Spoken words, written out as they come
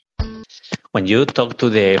When you talk to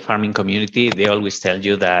the farming community, they always tell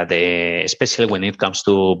you that, especially when it comes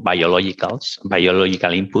to biological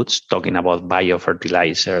inputs, talking about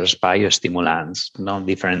biofertilizers, biostimulants,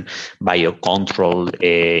 different biocontrol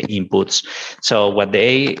inputs. So what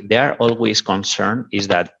they are always concerned is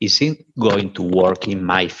that, is it going to work in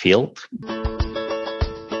my field?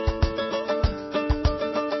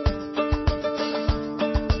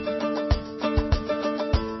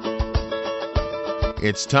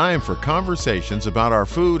 It's time for conversations about our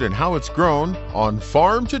food and how it's grown on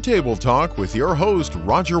Farm to Table Talk with your host,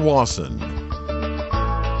 Roger Wasson.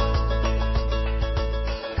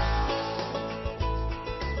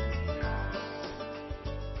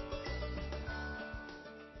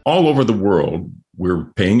 All over the world, we're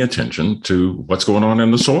paying attention to what's going on in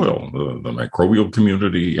the soil, the microbial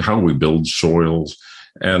community, how we build soils.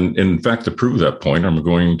 And in fact, to prove that point, I'm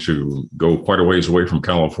going to go quite a ways away from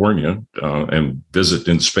California and visit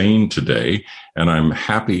in Spain today. And I'm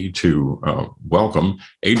happy to welcome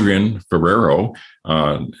Adrian Ferrero.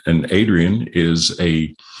 And Adrian is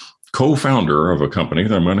a co-founder of a company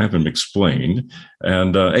that I'm going to have him explain.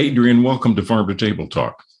 And Adrian, welcome to Farm to Table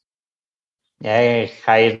Talk. Hey,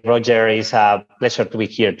 hi, Roger. It's a pleasure to be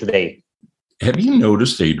here today. Have you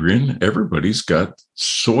noticed, Adrian, everybody's got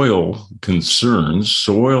soil concerns,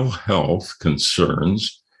 soil health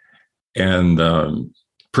concerns, and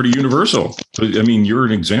pretty universal. I mean, you're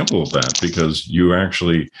an example of that because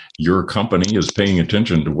your company is paying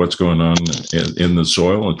attention to what's going on in the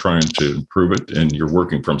soil and trying to improve it. And you're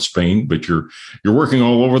working from Spain, but you're working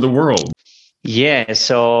all over the world. Yeah,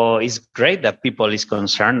 so it's great that people is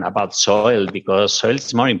concerned about soil, because soil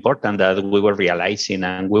is more important than we were realizing,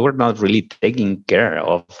 and we were not really taking care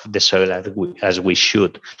of the soil as we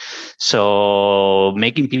should. So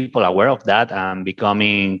making people aware of that and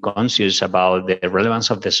becoming conscious about the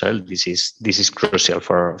relevance of the soil, this is crucial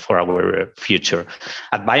for our future.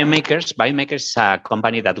 At Biomakers is a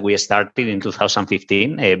company that we started in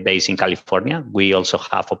 2015, based in California. We also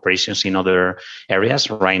have operations in other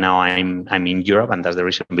areas. Right now, I'm in Europe, and that's the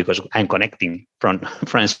reason, because I'm connecting from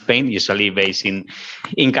Spain, usually based in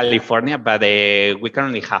California, but we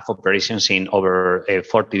currently have operations in over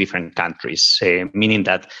 40 different countries, meaning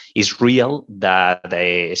that it's real that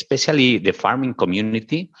especially the farming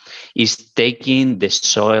community is taking the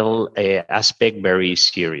soil aspect very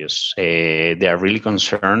serious. They are really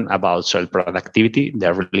concerned about soil productivity. They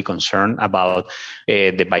are really concerned about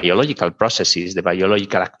the biological processes, the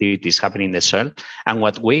biological activities happening in the soil. And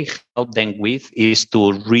what we help them with is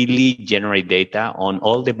to really generate data on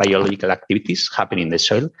all the biological activities happening in the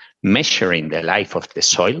soil, measuring the life of the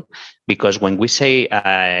soil, because when we say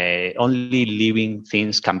only living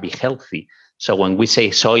things can be healthy, so when we say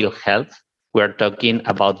soil health, we're talking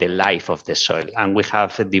about the life of the soil. And we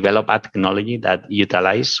have developed a technology that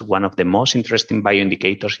utilizes one of the most interesting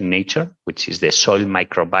bioindicators in nature, which is the soil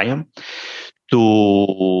microbiome,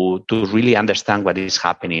 to really understand what is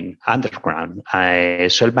happening underground.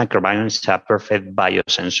 Soil microbiome is a perfect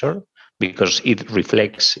biosensor because it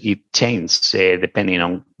reflects, it changes depending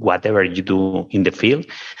on whatever you do in the field.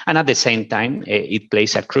 And at the same time, it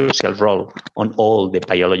plays a crucial role on all the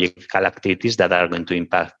biological activities that are going to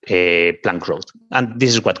impact plant growth. And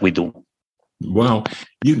this is what we do. Wow.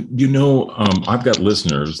 I've got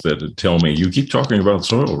listeners that tell me, you keep talking about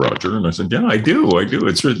soil, Roger. And I said, yeah, I do.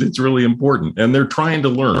 It's really important. And they're trying to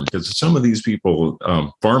learn, because some of these people,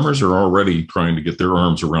 farmers are already trying to get their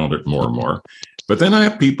arms around it more and more. But then I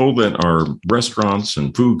have people that are restaurants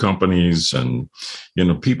and food companies and,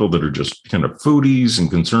 people that are just kind of foodies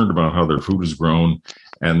and concerned about how their food is grown.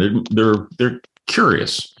 And they're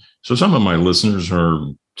curious. So some of my listeners are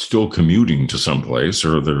still commuting to someplace,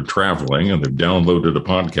 or they're traveling and they've downloaded a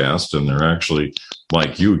podcast and they're actually,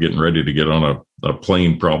 like you, getting ready to get on a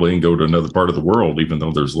plane probably and go to another part of the world, even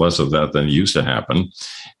though there's less of that than used to happen.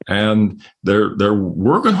 And they're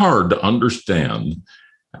working hard to understand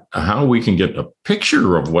how we can get a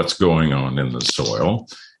picture of what's going on in the soil,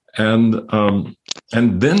 and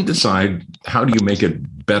then decide, how do you make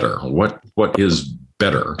it better? What is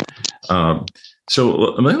better? So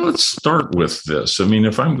let's start with this. I mean,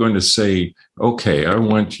 if I'm going to say, okay, I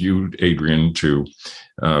want you, Adrian, to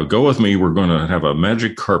go with me. We're going to have a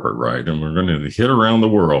magic carpet ride, and we're going to hit around the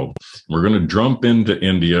world. We're going to jump into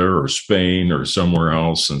India or Spain or somewhere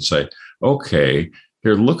else and say, okay,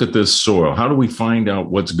 here, look at this soil. How do we find out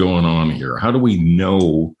what's going on here? How do we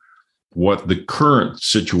know what the current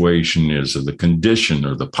situation is, or the condition,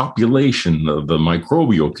 or the population of the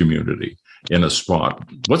microbial community in a spot?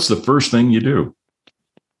 What's the first thing you do?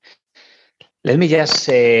 Let me just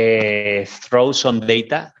throw some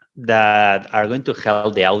data that are going to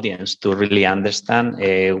help the audience to really understand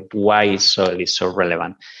why soil is so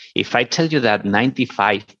relevant. If I tell you that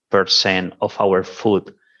 95% of our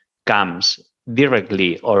food comes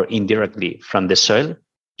directly or indirectly from the soil,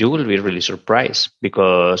 you will be really surprised,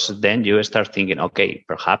 because then you start thinking, okay,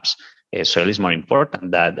 perhaps soil is more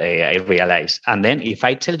important than I realize. And then if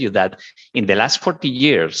I tell you that in the last 40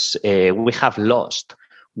 years, we have lost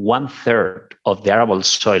 1/3 of the arable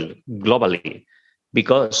soil globally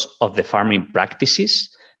because of the farming practices,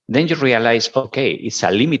 then you realize, okay, it's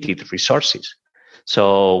a limited resources.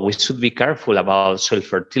 So we should be careful about soil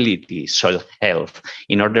fertility, soil health,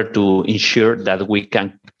 in order to ensure that we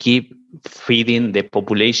can keep feeding the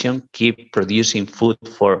population, keep producing food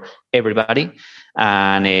for everybody,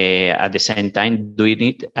 and at the same time doing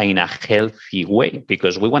it in a healthy way,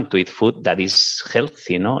 because we want to eat food that is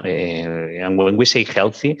healthy, and when we say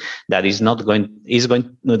healthy, that is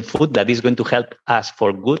food that is going to help us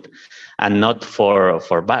for good and not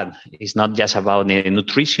for bad. It's not just about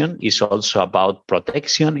nutrition, it's also about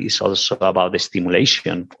protection, it's also about the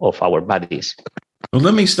stimulation of our bodies. Well,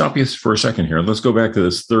 let me stop you for a second here. Let's go back to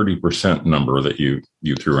this 30% number that you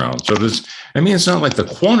threw out. So it's not like the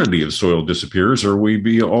quantity of soil disappears, or we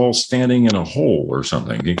be all standing in a hole or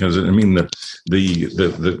something, because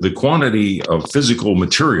the quantity of physical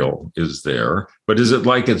material is there, but is it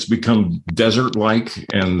like it's become desert-like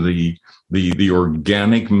and the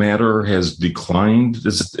organic matter has declined?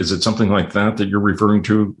 Is it something like that you're referring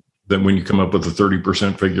to, then when you come up with the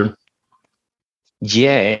 30% figure?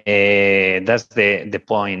 Yeah, that's the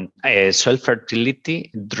point. Soil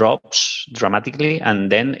fertility drops dramatically,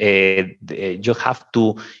 and then you have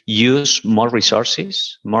to use more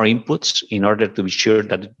resources, more inputs, in order to be sure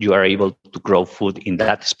that you are able to grow food in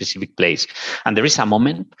that specific place. And there is a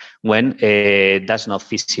moment when that's not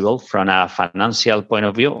feasible from a financial point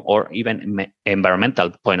of view or even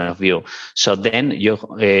environmental point of view. So then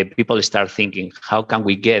people start thinking, how can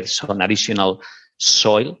we get some additional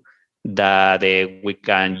soil that we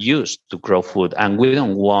can use to grow food? And we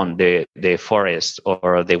don't want the forest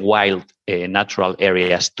or the wild natural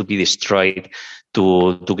areas to be destroyed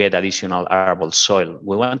to get additional arable soil.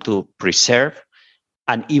 We want to preserve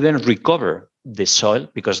and even recover the soil,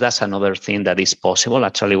 because that's another thing that is possible.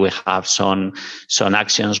 Actually, we have some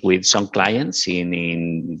actions with some clients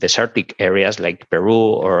in desertic areas like Peru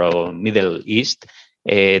or Middle East,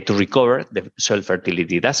 to recover the soil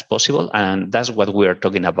fertility. That's possible, and that's what we are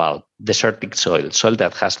talking about: desertic soil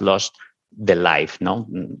that has lost the life. No,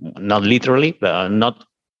 not literally, not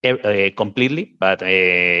completely, but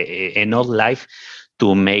enough life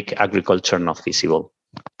to make agriculture not feasible.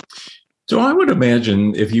 So I would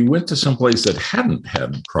imagine if you went to some place that hadn't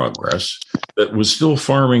had progress, that was still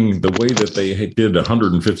farming the way that they did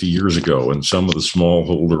 150 years ago in some of the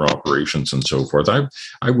smallholder operations and so forth,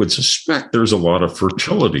 I would suspect there's a lot of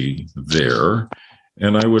fertility there.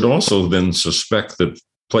 And I would also then suspect that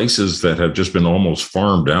places that have just been almost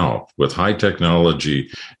farmed out with high technology,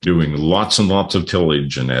 doing lots and lots of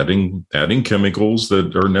tillage and adding chemicals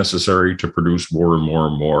that are necessary to produce more and more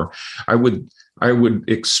and more, I would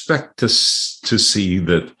expect to see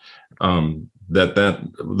that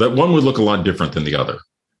that one would look a lot different than the other,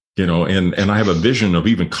 and I have a vision of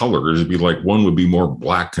even color. It'd be like one would be more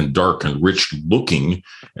black and dark and rich looking,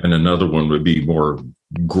 and another one would be more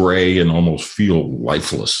gray and almost feel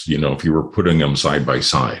lifeless, if you were putting them side by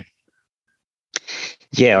side.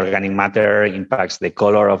 Yeah, organic matter impacts the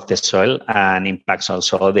color of the soil and impacts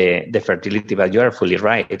also the fertility, but you are fully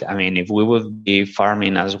right. I mean, if we would be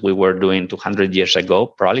farming as we were doing 200 years ago,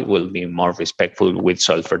 probably we'll be more respectful with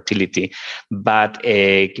soil fertility. But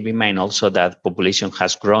keep in mind also that population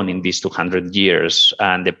has grown in these 200 years,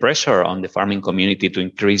 and the pressure on the farming community to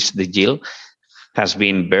increase the yield has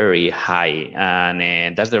been very high.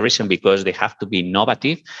 And that's the reason, because they have to be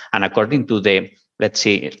innovative. And according to the let's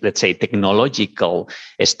say technological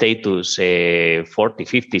status 40,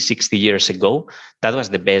 50, 60 years ago, that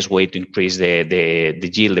was the best way to increase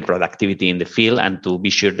the yield, the productivity in the field, and to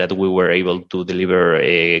be sure that we were able to deliver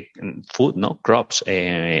food, crops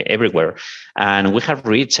everywhere. And we have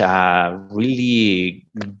reached a really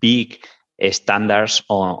big standards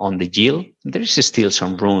on the yield. There is still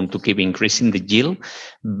some room to keep increasing the yield,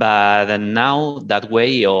 but now that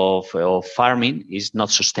way of farming is not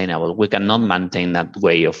sustainable. We cannot maintain that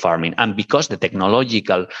way of farming. And because the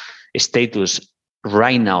technological status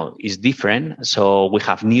right now is different, so we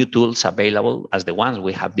have new tools available as the ones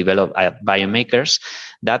we have developed at Biomakers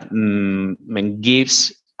that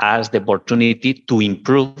gives us the opportunity to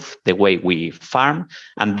improve the way we farm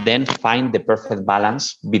and then find the perfect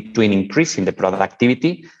balance between increasing the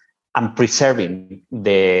productivity and preserving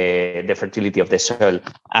the fertility of the soil.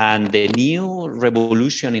 And the new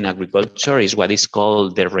revolution in agriculture is what is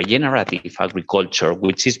called the regenerative agriculture,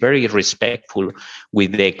 which is very respectful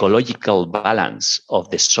with the ecological balance of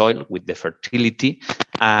the soil, with the fertility,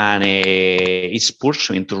 and is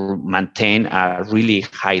pursuing to maintain a really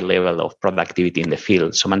high level of productivity in the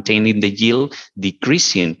field. So maintaining the yield,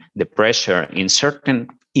 decreasing the pressure in certain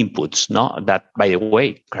inputs, no, that, by the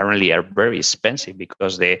way, currently are very expensive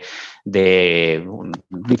because the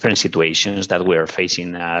different situations that we are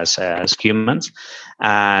facing as humans.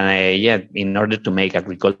 And in order to make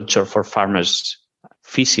agriculture for farmers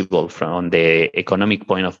feasible from the economic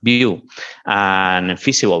point of view and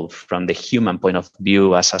feasible from the human point of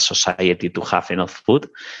view as a society to have enough food,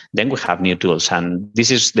 then we have new tools. And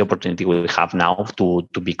this is the opportunity we have now to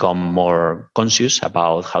become more conscious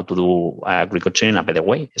about how to do agriculture in a better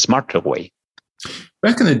way, a smarter way.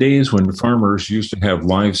 Back in the days when farmers used to have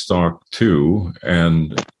livestock too,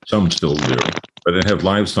 and some still do, but they have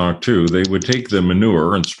livestock too, they would take the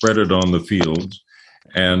manure and spread it on the fields.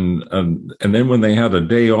 And then when they had a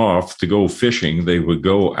day off to go fishing, they would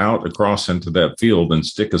go out across into that field and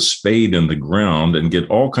stick a spade in the ground and get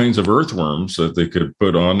all kinds of earthworms that they could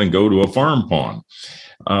put on and go to a farm pond.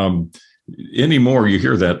 Anymore, you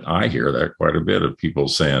hear that. I hear that quite a bit of people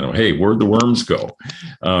saying, "Hey, where'd the worms go?"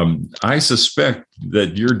 I suspect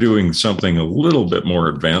that you're doing something a little bit more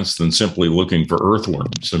advanced than simply looking for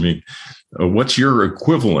earthworms. I mean, what's your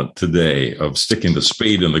equivalent today of sticking the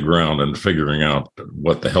spade in the ground and figuring out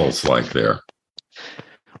what the hell's like there?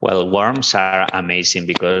 Well, worms are amazing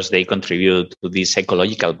because they contribute to this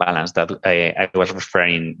ecological balance that I was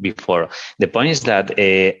referring before. The point is that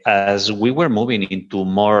as we were moving into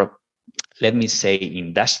more, let me say,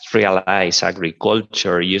 industrialized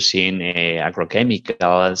agriculture using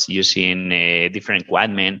agrochemicals, using different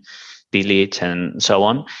equipment, tillage, and so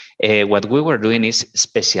on, what we were doing is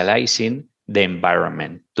specializing the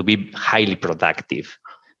environment to be highly productive.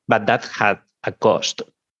 But that had a cost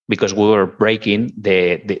because we were breaking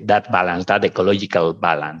that balance, that ecological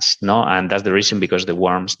balance, no? And that's the reason because the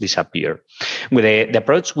worms disappear. With the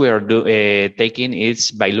approach we are taking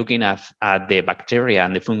is by looking at the bacteria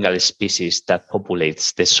and the fungal species that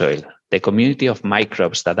populates the soil. The community of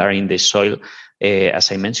microbes that are in the soil,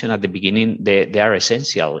 as I mentioned at the beginning, they are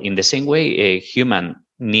essential. In the same way, a human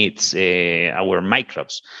needs our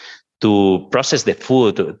microbes to process the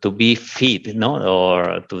food, to be fit, no,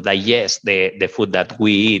 or to digest the food that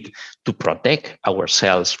we eat, to protect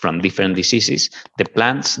ourselves from different diseases. The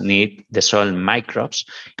plants need the soil microbes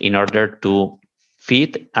in order to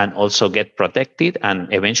feed and also get protected and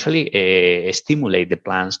eventually stimulate the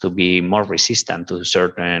plants to be more resistant to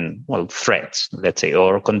certain, threats, let's say,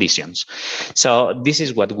 or conditions. So this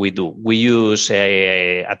is what we do. We use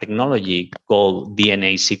a technology called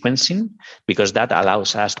DNA sequencing because that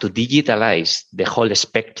allows us to digitalize the whole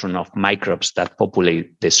spectrum of microbes that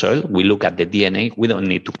populate the soil. We look at the DNA. We don't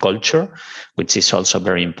need to culture, which is also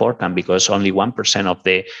very important because only 1% of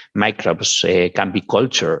the microbes can be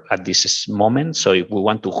cultured at this moment. So if we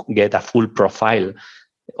want to get a full profile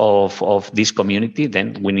of this community,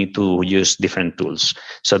 then we need to use different tools.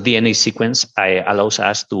 So DNA sequence allows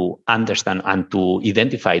us to understand and to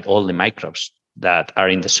identify all the microbes that are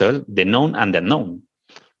in the soil, the known and the unknown,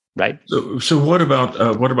 right? So what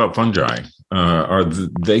about fungi? Are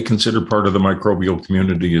they considered part of the microbial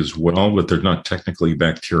community as well, but they're not technically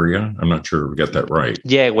bacteria? I'm not sure we got that right.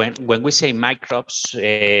 Yeah, when we say microbes,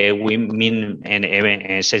 we mean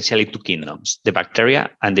essentially two kingdoms, the bacteria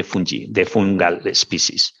and the fungi, the fungal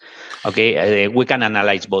species. Okay, we can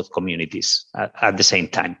analyze both communities at the same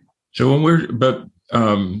time. So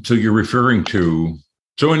so you're referring to.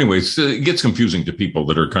 So anyways, it gets confusing to people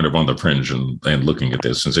that are kind of on the fringe and looking at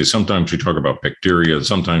this and say, sometimes we talk about bacteria,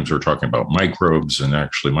 sometimes we're talking about microbes, and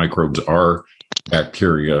actually microbes are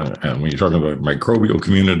bacteria. And when you're talking about microbial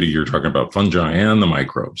community, you're talking about fungi and the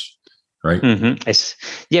microbes, right? Mm-hmm.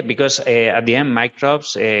 Yeah, because at the end,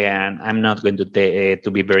 microbes, and I'm not going to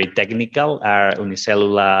be very technical, are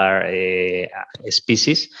unicellular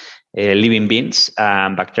species. Living beings,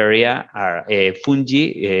 bacteria are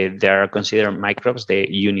fungi. They are considered microbes, the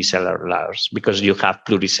unicellulars, because you have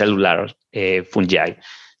pluricellular fungi,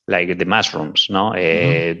 like the mushrooms. No,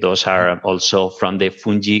 those are also from the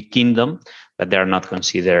fungi kingdom, but they are not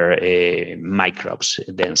considered microbes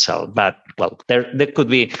themselves. But there could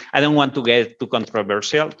be. I don't want to get too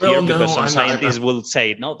controversial here because some scientists will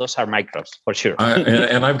say no, those are microbes for sure.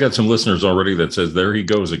 And I've got some listeners already that says there he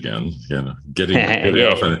goes again, getting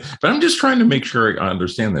off. But I'm just trying to make sure I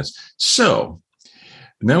understand this. So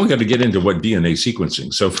now we got to get into what DNA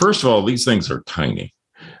sequencing. So first of all, these things are tiny,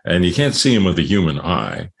 and you can't see them with the human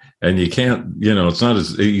eye. And you can't, it's not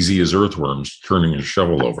as easy as earthworms turning a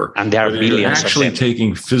shovel over. And there are billions You're actually of them.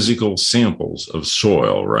 taking physical samples of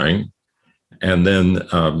soil, right? And then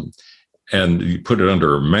and you put it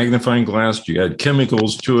under a magnifying glass. Do you add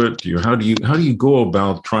chemicals to it? How do you go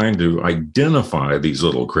about trying to identify these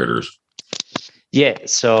little critters? Yeah,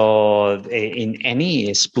 so in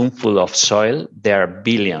any spoonful of soil, there are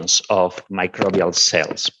billions of microbial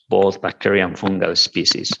cells, both bacterial and fungal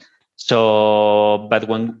species. So, but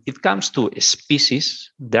when it comes to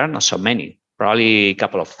species, there are not so many, probably a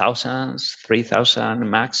couple of thousands, 3,000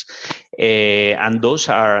 max. And those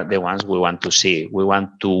are the ones we want to see. We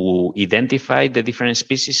want to identify the different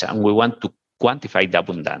species, and we want to quantify the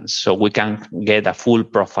abundance so we can get a full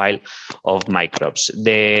profile of microbes.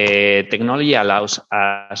 The technology allows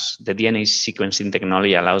us, the DNA sequencing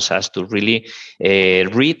technology allows us to really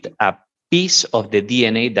read a piece of the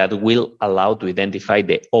DNA that will allow to identify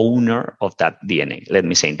the owner of that DNA. Let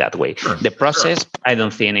me say it that way. Sure. The process, I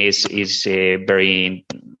don't think is very,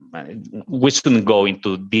 we shouldn't go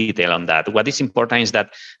into detail on that. What is important is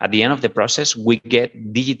that at the end of the process, we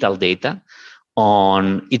get digital data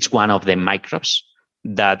on each one of the microbes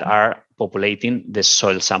that are populating the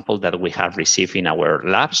soil sample that we have received in our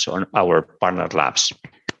labs or our partner labs.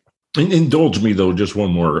 Indulge me though, just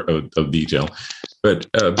one more of detail. But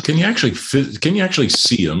can you actually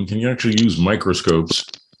see them? Can you actually use microscopes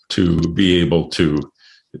to be able to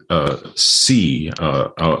see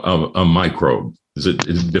a microbe? Is it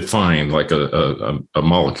defined like a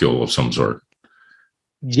molecule of some sort?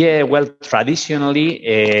 Yeah, well, traditionally,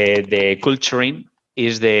 the culturing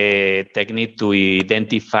is the technique to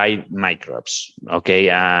identify microbes. Okay,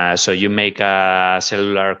 so you make a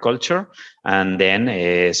cellular culture, and then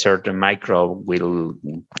a certain microbe will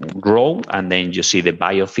grow, and then you see the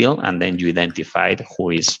biofilm, and then you identify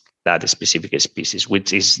who is that specific species,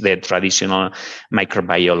 which is the traditional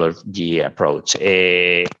microbiology approach.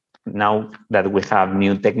 Now that we have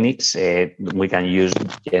new techniques, we can use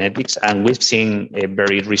genetics, and we've seen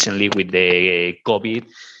very recently with the COVID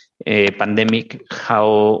pandemic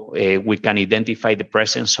how we can identify the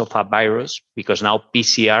presence of a virus, because now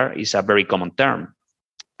PCR is a very common term.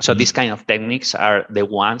 So these kind of techniques are the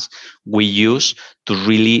ones we use to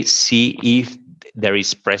really see if there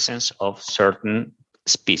is presence of certain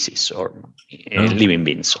species or living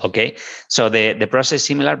beings. Okay, so the process is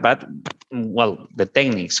similar, but well, the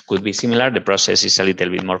techniques could be similar. The process is a little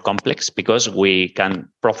bit more complex because we can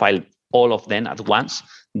profile all of them at once,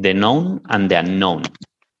 the known and the unknown.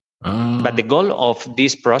 But the goal of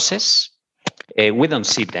this process, we don't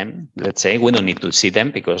see them. Let's say we don't need to see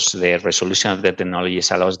them because the resolution of the technology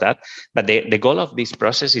allows that. But the goal of this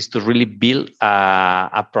process is to really build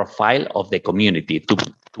a profile of the community, to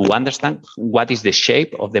understand what is the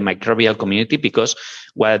shape of the microbial community, because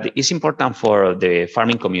what is important for the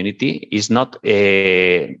farming community is not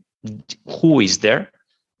who is there,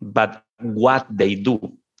 but what they do.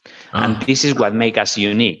 And this is what makes us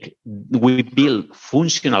unique. We build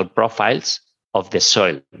functional profiles of the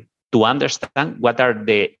soil to understand what are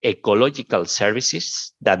the ecological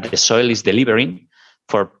services that the soil is delivering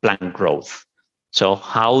for plant growth. So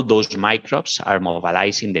how those microbes are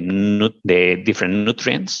mobilizing the different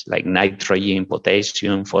nutrients like nitrogen,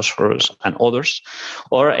 potassium, phosphorus, and others,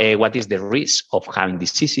 or what is the risk of having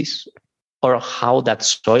diseases, or how that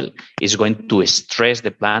soil is going to stress the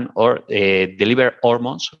plant or deliver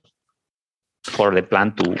hormones for the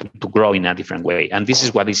plant to grow in a different way. And this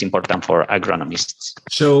is what is important for agronomists.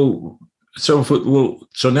 So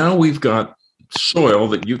now we've got soil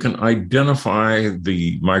that you can identify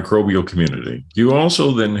the microbial community. You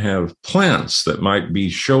also then have plants that might be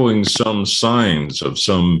showing some signs of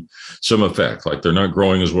some effect, like they're not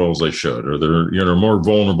growing as well as they should, or they're more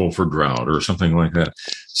vulnerable for drought or something like that.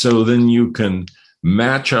 So then you can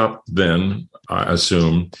match up then, I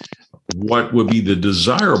assume, what would be the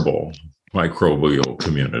desirable microbial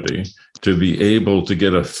community to be able to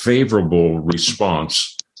get a favorable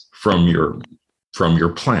response from your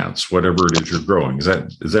plants, whatever it is you're growing. Is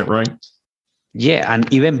that right? Yeah,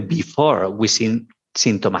 and even before we see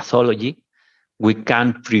symptomatology, we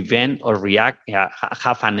can prevent or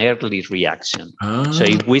have an early reaction. So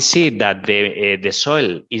if we see that the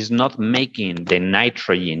soil is not making the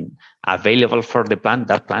nitrogen available for the plant,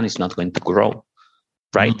 that plant is not going to grow,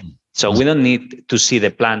 right? So we don't need to see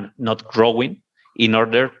the plant not growing in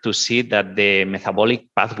order to see that the metabolic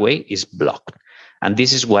pathway is blocked. And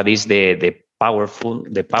this is what is the power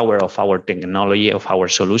of our technology, of our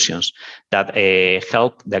solutions that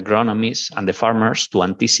help the agronomists and the farmers to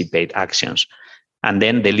anticipate actions and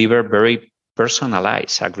then deliver very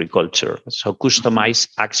personalized agriculture. So customized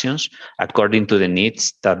actions according to the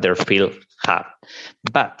needs that their field have.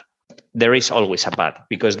 But there is always a but,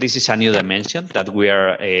 because this is a new dimension that we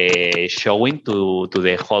are showing to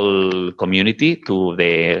the whole community, to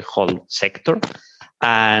the whole sector.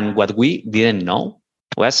 And what we didn't know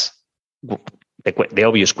was the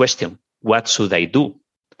obvious question: what should I do,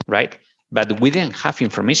 right? But we didn't have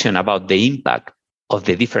information about the impact of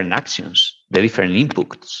the different actions, the different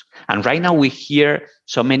inputs. And right now we hear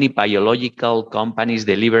so many biological companies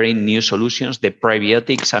delivering new solutions, the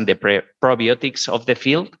prebiotics and the probiotics of the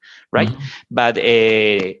field, right? Mm-hmm. But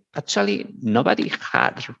actually, nobody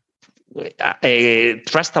had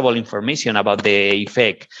trustable information about the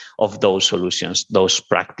effect of those solutions, those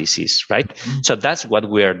practices, right? Mm-hmm. So that's what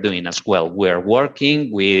we are doing as well. We're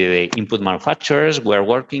working with input manufacturers, we're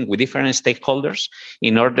working with different stakeholders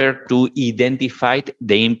in order to identify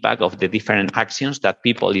the impact of the different actions that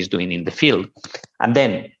people is doing in the field. And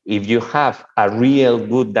then if you have a real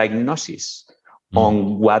good diagnosis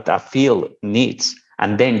on what a field needs,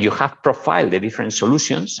 and then you have profiled the different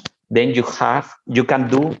solutions, then you can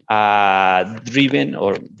do a driven,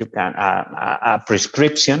 or you can a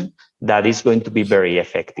prescription that is going to be very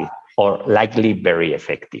effective, or likely very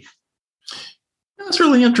effective. That's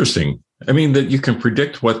really interesting. I mean, that you can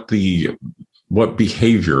predict what behavior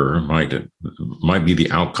might be the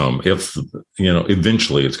outcome if,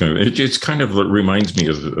 eventually it's going to. It's kind of reminds me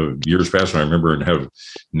of years past when I remember and have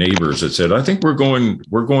neighbors that said, I think we're going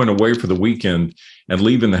away for the weekend and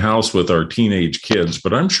leaving the house with our teenage kids,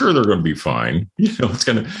 but I'm sure they're going to be fine. It's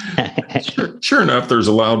going to. Sure enough, there's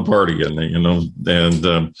a loud party, and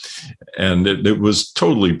it was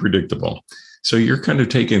totally predictable. So you're kind of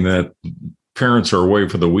taking that. Parents are away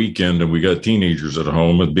for the weekend and we got teenagers at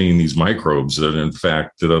home, and being these microbes that, in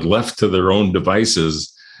fact, that are left to their own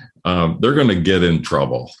devices, they're going to get in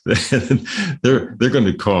trouble. they're going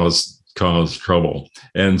to cause trouble.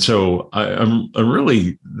 And so I'm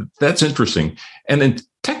really, that's interesting. And then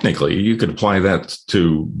technically you could apply that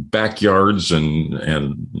to backyards and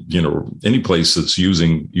any place that's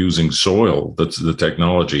using soil, that's the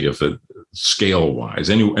technology, if it scale wise.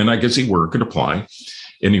 And I can see where it could apply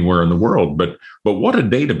anywhere in the world, but what a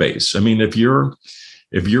database! I mean, if you're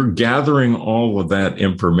gathering all of that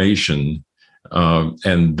information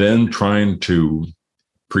and then trying to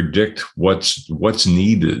predict what's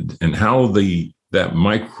needed and how that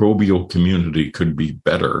microbial community could be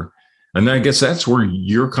better, and I guess that's where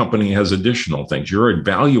your company has additional things. You're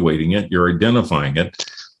evaluating it, you're identifying it,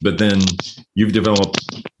 but then you've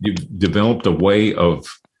developed a way of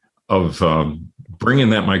bringing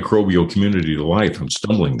that microbial community to life. I'm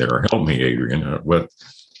stumbling there. Help me, Adrian.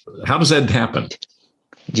 How does that happen?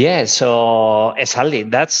 Yeah, so exactly.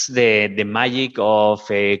 That's the magic of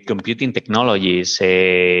computing technologies.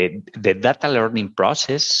 The data learning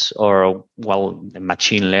process, or the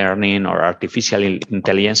machine learning or artificial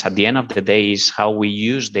intelligence, at the end of the day, is how we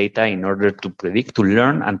use data in order to predict, to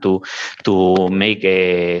learn, and to make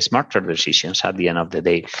smarter decisions at the end of the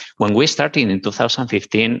day. When we started in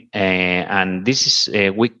 2015, and this is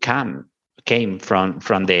we came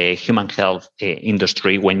from the human health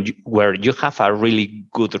industry, where you have a really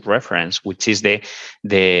good reference, which is the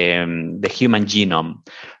human genome,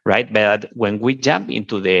 right? But when we jump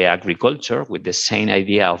into the agriculture with the same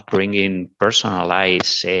idea of bringing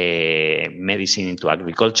personalized medicine into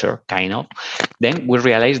agriculture, then we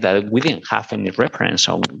realized that we didn't have any reference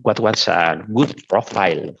on what was a good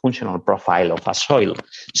profile, functional profile of a soil.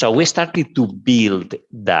 So we started to build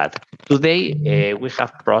that. Today, we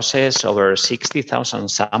have processed over 60,000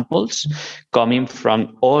 samples coming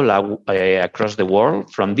from all across the world,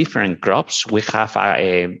 from different crops. We have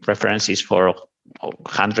references for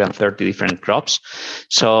 130 different crops.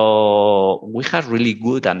 So we have really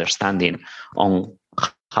good understanding on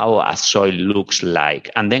how a soil looks like.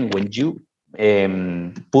 And then when you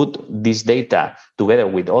put this data together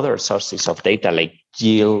with other sources of data like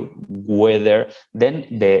yield, weather, then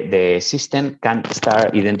the system can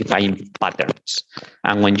start identifying patterns.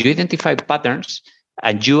 And when you identify patterns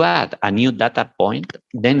and you add a new data point,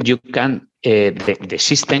 then you can the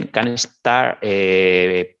system can start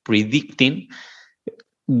predicting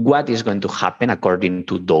what is going to happen according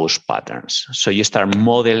to those patterns. So you start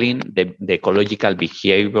modeling the ecological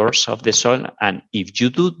behaviors of the soil. And if you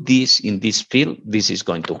do this in this field, this is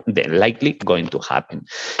likely going to happen.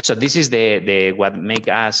 So this is the what makes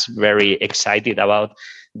us very excited about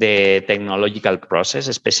the technological process,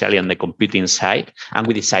 especially on the computing side, and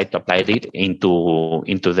we decide to apply it into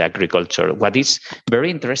the agriculture. What is very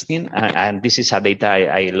interesting, and this is a data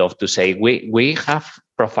I love to say, we have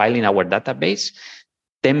profiled in our database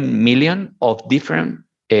 10 million of different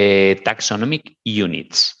taxonomic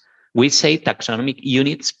units. We say taxonomic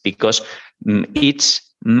units because each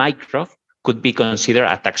microbe could be considered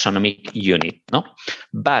a taxonomic unit, no?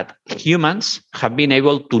 But humans have been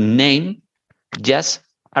able to name just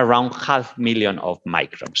around 500,000 of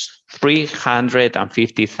microbes,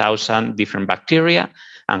 350,000 different bacteria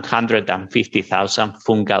and 150,000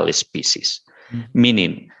 fungal species,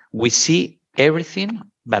 meaning we see everything,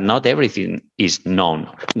 but not everything is known.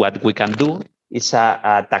 What we can do is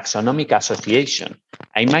a taxonomic association.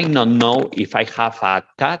 I might not know if I have a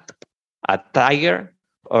cat, a tiger,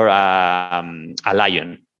 or a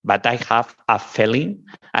lion, but I have a feline,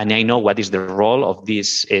 and I know what is the role of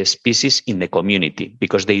these species in the community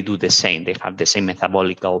because they do the same. They have the same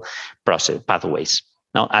metabolical process pathways.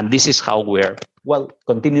 Now, and this is how we're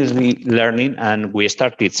continuously learning. And we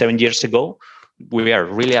started 7 years ago. We are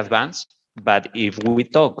really advanced. But if we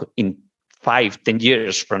talk in 5-10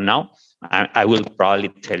 years from now, I will probably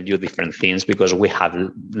tell you different things because we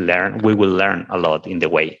will learn a lot in the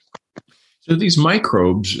way. So these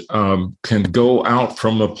microbes can go out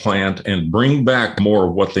from a plant and bring back more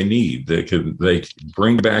of what they need. They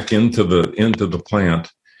bring back into the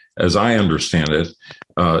plant, as I understand it.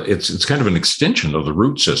 It's kind of an extension of the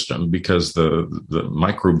root system because the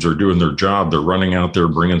microbes are doing their job. They're running out there,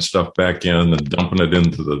 bringing stuff back in and dumping it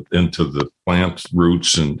into the plant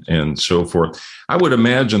roots and so forth. I would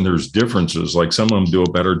imagine there's differences. Like some of them do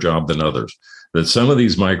a better job than others. That some of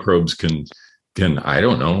these microbes can I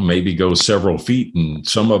don't know, maybe go several feet, and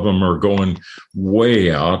some of them are going way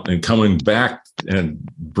out and coming back and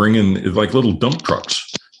bringing like little dump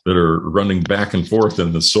trucks that are running back and forth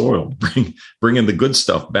in the soil, bringing the good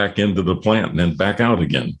stuff back into the plant and then back out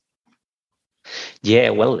again.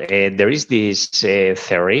 Yeah, well, there is these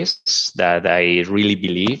theories that I really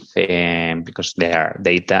believe because there are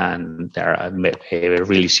data and there are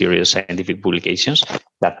really serious scientific publications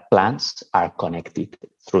that plants are connected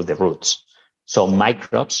through the roots. So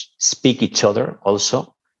microbes speak each other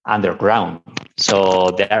also underground.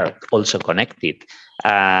 So they are also connected.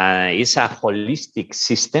 It's a holistic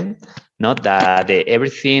system, not that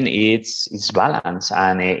everything is balanced.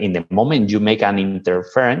 And in the moment you make an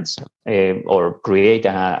interference or create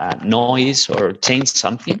a noise or change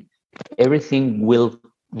something, everything will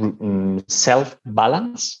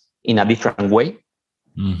self-balance in a different way.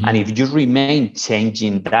 Mm-hmm. And if you remain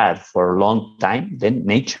changing that for a long time, then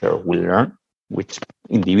nature will learn, which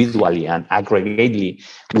individually and aggregately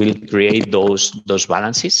will create those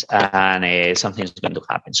balances, and something is going to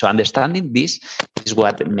happen. So understanding this is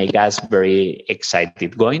what makes us very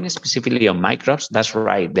excited. Going specifically on microbes, that's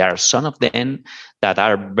right. There are some of them that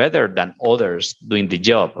are better than others doing the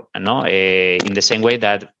job. In the same way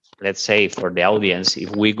that, let's say, for the audience, if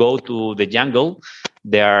we go to the jungle,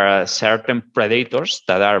 there are certain predators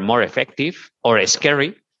that are more effective or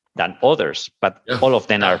scary than others, but all of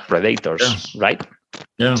them are predators, right?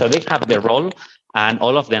 Yeah. So they have their role, and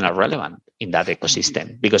all of them are relevant in that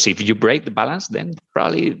ecosystem. Because if you break the balance, then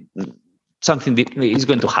probably something is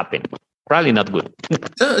going to happen. Probably not good.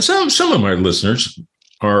 Some of my listeners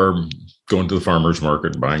are going to the farmer's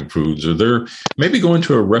market and buying foods, or they're maybe going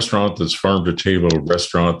to a restaurant that's farm to table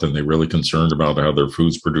restaurant, and they're really concerned about how their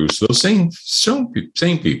food's produced. Those same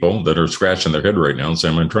people that are scratching their head right now and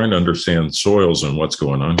saying, I'm trying to understand soils and what's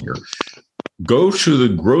going on here. Go to the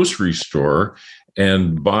grocery store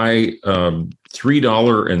and buy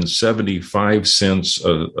 $3.75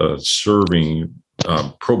 a serving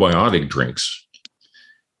probiotic drinks.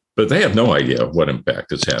 But they have no idea what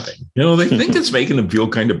impact it's having. They think it's making them feel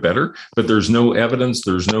kind of better, but there's no evidence.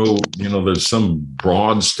 There's no, there's some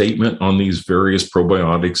broad statement on these various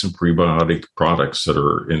probiotics and prebiotic products that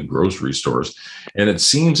are in grocery stores. And it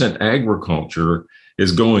seems that agriculture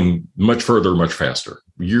is going much further, much faster.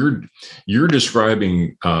 You're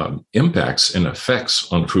describing impacts and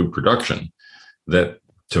effects on food production that,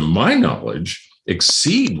 to my knowledge,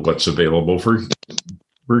 exceed what's available for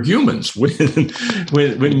humans.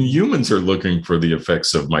 When humans are looking for the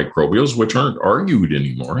effects of microbials, which aren't argued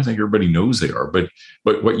anymore, I think everybody knows they are. But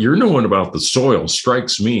what you're knowing about the soil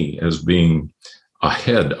strikes me as being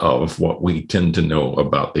ahead of what we tend to know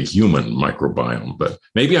about the human microbiome. But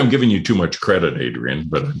maybe I'm giving you too much credit, Adrian.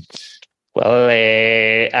 But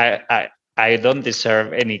I don't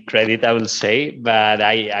deserve any credit, I will say, but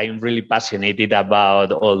I'm really passionate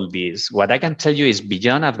about all this. What I can tell you is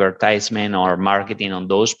beyond advertisement or marketing on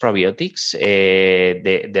those probiotics,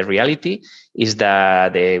 the reality is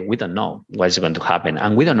that we don't know what's going to happen,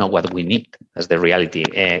 and we don't know what we need. That's the reality.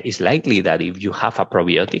 It's likely that if you have a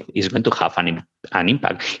probiotic, it's going to have an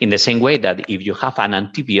impact. In the same way that if you have an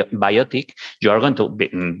antibiotic, you are going to be,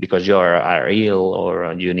 because you are ill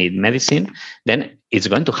or you need medicine, then it's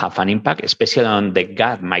going to have an impact, especially on the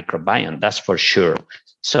gut microbiome. That's for sure.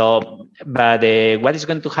 So, but what is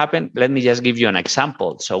going to happen? Let me just give you an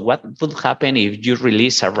example. So what would happen if you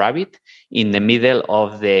release a rabbit in the middle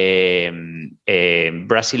of the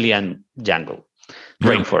Brazilian jungle,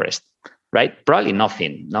 rainforest, right? Probably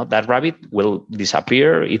nothing. No, that rabbit will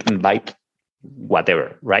disappear, eaten by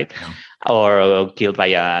whatever, right? Or killed by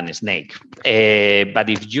a snake. But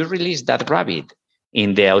if you release that rabbit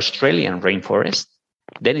in the Australian rainforest,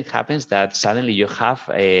 then it happens that suddenly you have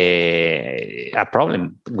a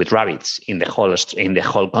problem with rabbits in the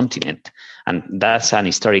whole continent, and that's an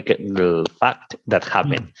historical fact that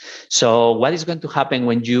happened. So, what is going to happen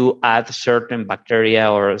when you add certain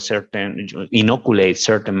bacteria or inoculate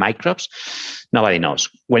certain microbes? Nobody knows.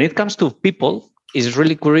 When it comes to people, it's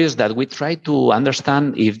really curious that we try to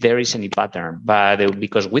understand if there is any pattern, but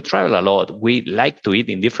because we travel a lot, we like to eat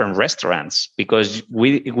in different restaurants because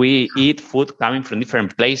we eat food coming from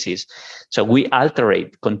different places. So we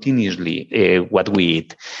alterate continuously what we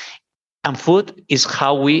eat. And food is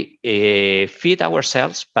how we feed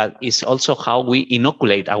ourselves, but it's also how we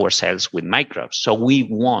inoculate ourselves with microbes. So we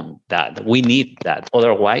want that. We need that.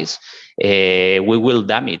 Otherwise, we will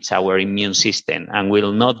damage our immune system and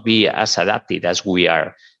will not be as adapted as we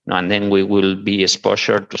are. And then we will be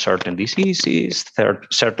exposed to certain diseases,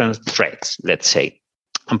 certain threats, let's say.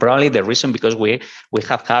 And probably the reason, because we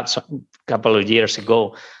have had a couple of years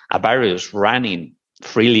ago a virus running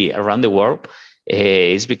freely around the world,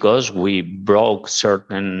 is because we broke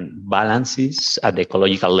certain balances at the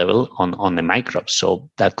ecological level on the microbes. So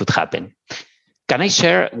that could happen. Can I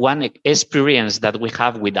share one experience that we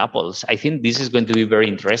have with apples? I think this is going to be very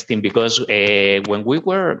interesting because when we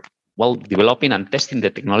were developing and testing the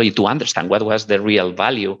technology to understand what was the real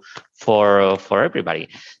value for everybody.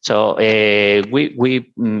 So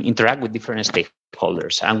we interact with different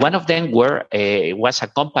stakeholders, and one of them was a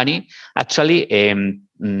company actually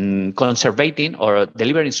conserving or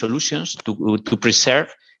delivering solutions to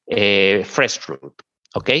preserve fresh fruit.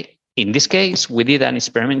 Okay. In this case, we did an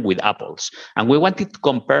experiment with apples, and we wanted to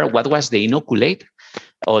compare what was the inoculate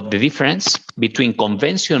or the difference between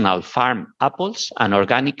conventional farm apples and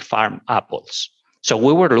organic farm apples. So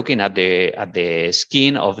we were looking at the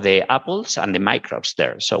skin of the apples and the microbes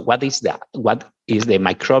there. So what is the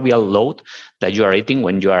microbial load that you are eating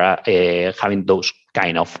when you are having those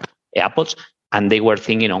kind of apples? And they were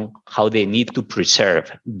thinking on how they need to preserve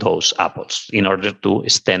those apples in order to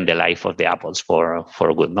extend the life of the apples for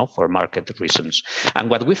good, for market reasons. And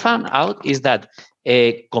what we found out is that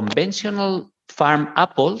conventional farm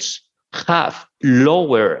apples have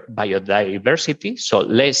lower biodiversity, so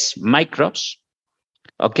less microbes,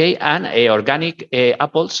 okay, and organic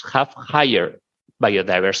apples have higher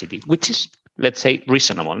biodiversity, which is, let's say,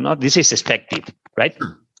 reasonable. No, this is expected, right?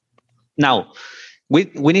 Now, we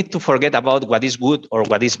need to forget about what is good or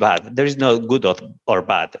what is bad. There is no good or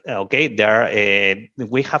bad, okay?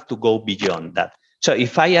 We have to go beyond that. So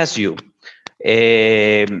if I ask you,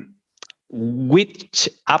 which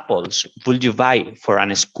apples would you buy for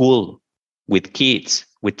a school with kids,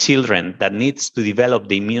 with children that needs to develop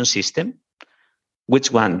the immune system?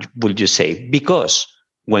 Which one would you say? Because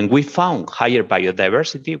when we found higher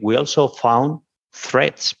biodiversity, we also found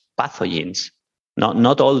threats, pathogens.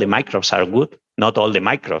 Not all the microbes are good. Not all the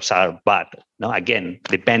microbes are bad. No, again,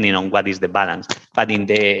 depending on what is the balance. But in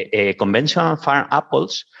the conventional farm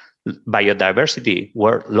apples, biodiversity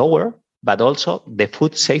were lower, but also the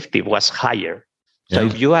food safety was higher. So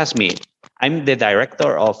if you ask me, I'm the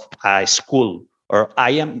director of a school, or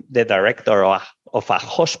I am the director of a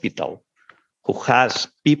hospital who has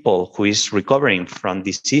people who is recovering from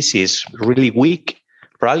diseases really weak,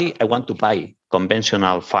 probably I want to buy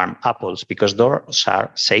conventional farm apples because those are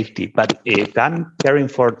safety. But if I'm caring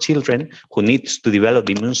for children who needs to develop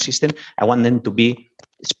the immune system, I want them to be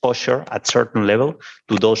exposure at certain level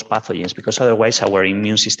to those pathogens, because otherwise our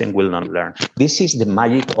immune system will not learn. This is the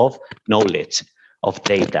magic of knowledge, of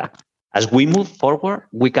data. As we move forward,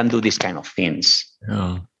 we can do these kind of things.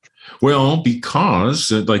 Yeah. Well,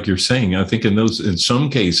 because like you're saying, I think in some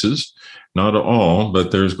cases, not all,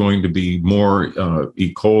 but there's going to be more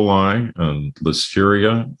E. coli and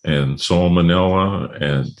Listeria and Salmonella,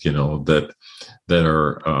 and that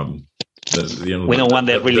are we don't want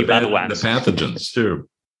the really bad ones. The pathogens too.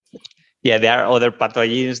 Yeah, there are other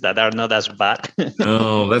pathogens that are not as bad.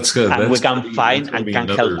 Oh, that's good. And we can find and can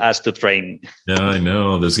help us to train. Yeah, I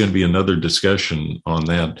know. There's going to be another discussion on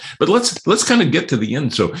that. But let's kind of get to the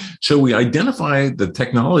end. So we identify the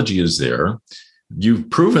technology is there. you've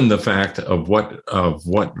proven the fact of what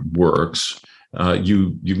works.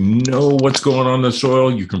 You know what's going on in the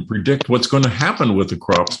soil. You can predict what's going to happen with the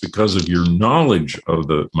crops because of your knowledge of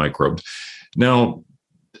the microbes. Now,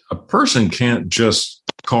 a person can't just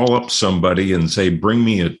call up somebody and say, bring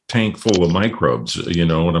me a tank full of microbes,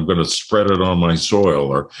 and I'm going to spread it on my soil,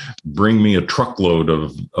 or bring me a truckload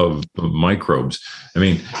of microbes. I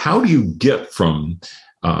mean, how do you get from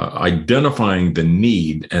identifying the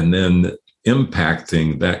need and then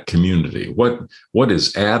impacting that community? What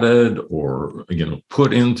is added or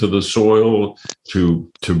put into the soil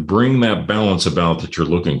to bring that balance about that you're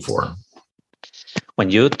looking for? When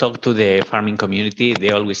you talk to the farming community,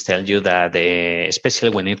 they always tell you that, especially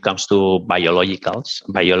when it comes to biological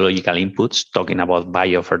inputs, talking about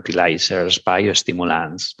biofertilizers,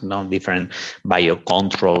 biostimulants, different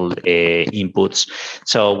biocontrol inputs.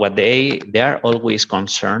 So what they are always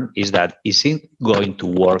concerned is that, is it going to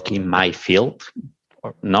work in my field?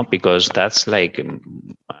 Or not, because that's like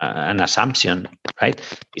an assumption, right?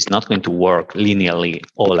 It's not going to work linearly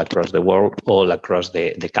all across the world, all across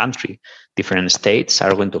the country. Different states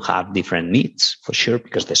are going to have different needs, for sure,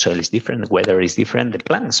 because the soil is different, the weather is different, the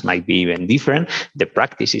plants might be even different, the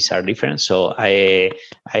practices are different. So I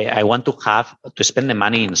want to spend the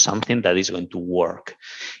money in something that is going to work.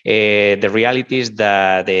 The reality is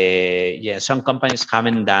that some companies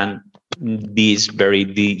haven't done this very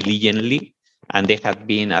diligently, and they have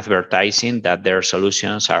been advertising that their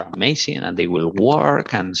solutions are amazing and they will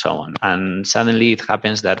work and so on. And suddenly it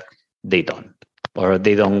happens that they don't, or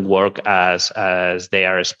they don't work as they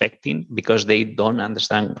are expecting, because they don't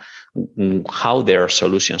understand how their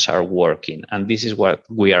solutions are working. And this is what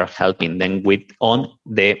we are helping them with on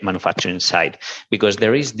the manufacturing side, because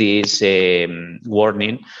there is this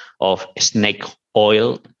warning of snake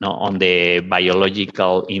oil on the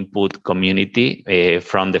biological input community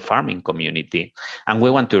from the farming community. And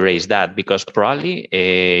we want to raise that, because probably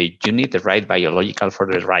you need the right biological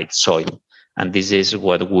for the right soil. And this is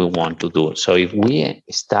what we want to do. So if we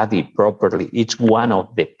study properly each one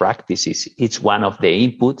of the practices, each one of the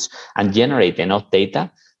inputs, and generate enough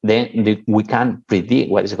data, then we can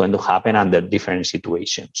predict what is going to happen under different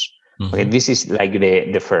situations. Mm-hmm. Okay, this is like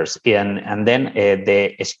the first. And then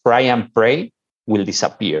the spray and pray will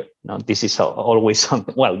disappear. This is always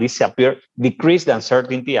something, decrease the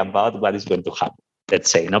uncertainty about what is going to happen, let's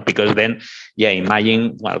say, because then,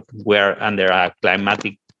 imagine, we're under a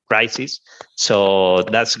climatic crisis, so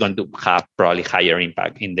that's going to have probably higher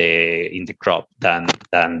impact in the crop than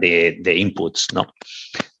the inputs,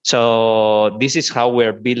 So this is how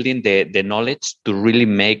we're building the knowledge to really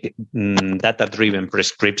make data-driven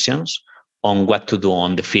prescriptions on what to do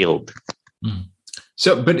on the field. Mm.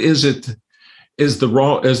 So, but is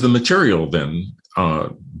the material then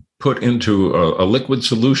put into a liquid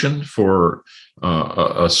solution for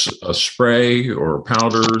a spray or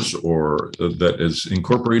powders, or that is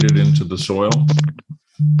incorporated into the soil?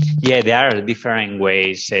 Yeah, there are different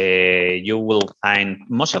ways. You will find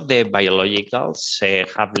most of the biologicals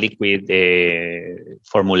have liquid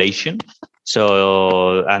formulation.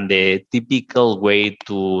 So, and the typical way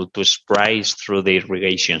to spray is through the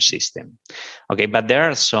irrigation system. Okay, but there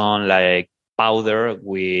are some like powder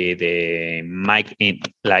with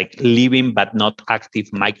like living but not active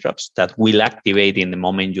microbes that will activate in the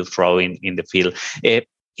moment you throw in the field.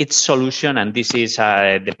 It's solution, and this is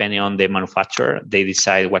depending on the manufacturer, they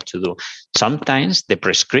decide what to do. Sometimes the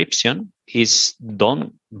prescription is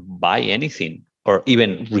don't buy anything, or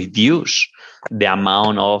even reduce the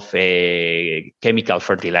amount of chemical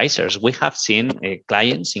fertilizers. We have seen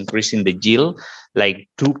clients increasing the yield like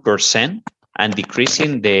 2%, and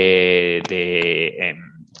decreasing the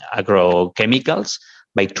agrochemicals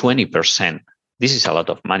by 20%. This is a lot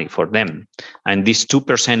of money for them. And this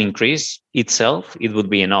 2% increase itself, it would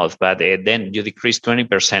be enough. But then you decrease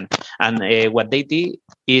 20%. And what they did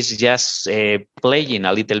is just playing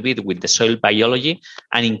a little bit with the soil biology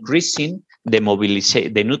and increasing the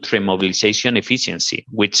nutrient mobilization efficiency,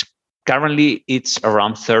 which currently it's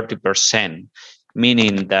around 30%.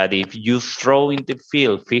 Meaning that if you throw in the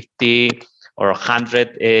field 50 or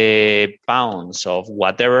 100 pounds of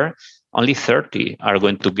whatever, only 30 are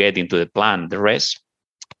going to get into the plant. The rest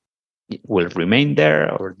will remain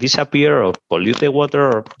there or disappear or pollute the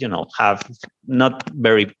water, or have not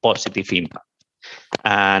very positive impact.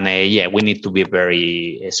 And we need to be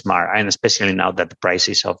very smart, and especially now that the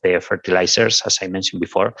prices of the fertilizers, as I mentioned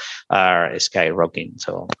before, are skyrocketing.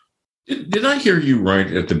 So. Did I hear you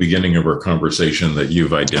right at the beginning of our conversation that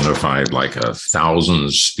you've identified like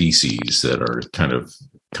 1,000 species that are kind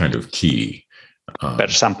of key per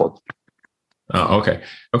sample? Okay.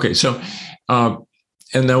 So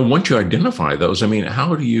And now, once you identify those, I mean,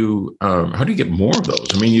 how do you get more of those?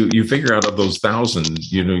 I mean, you figure out of those 1,000,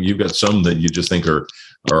 you've got some that you just think are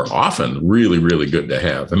often really, really good to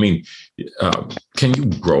have. I mean, can you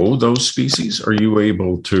grow those species? Are you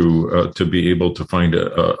able to be able to find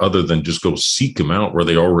other than just go seek them out where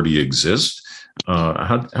they already exist?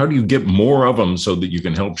 How do you get more of them so that you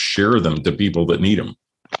can help share them to people that need them?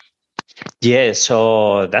 Yeah,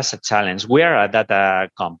 so that's a challenge. We are a data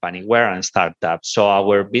company, we're a startup. So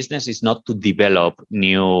our business is not to develop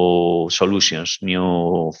new solutions,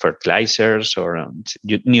 new fertilizers or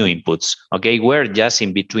new inputs. Okay, we're just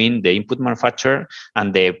in between the input manufacturer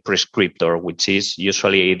and the prescriptor, which is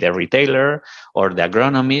usually the retailer or the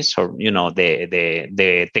agronomist or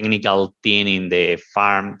the technical team in the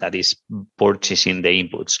farm that is purchasing the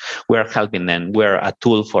inputs. We're helping them. We're a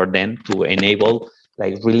tool for them to enable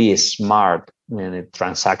like really smart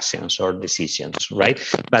transactions or decisions, right?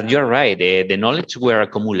 But you're right. The knowledge we're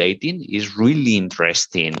accumulating is really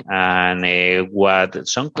interesting. And what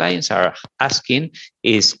some clients are asking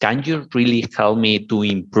is, can you really help me to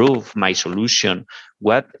improve my solution?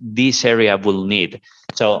 What this area will need?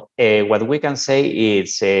 So what we can say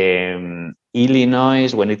is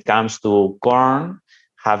Illinois, when it comes to corn,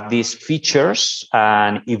 have these features.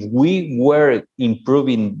 And if we were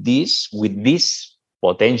improving this with this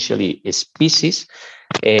potentially species,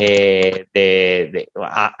 a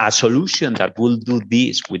solution that will do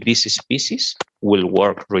this with this species will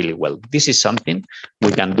work really well. This is something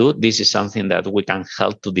we can do. This is something that we can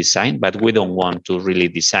help to design, but we don't want to really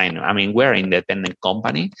design. I mean, we're an independent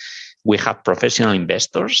company. We have professional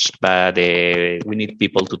investors, but we need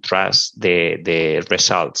people to trust the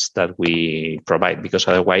results that we provide, because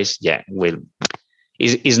otherwise,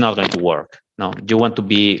 it's not going to work. No, you want to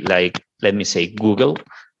be like, let me say, Google,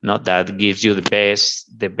 not that gives you the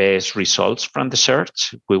best results from the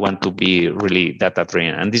search. We want to be really data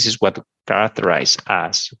driven, and this is what characterizes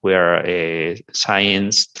us. We're a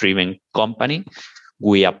science-driven company.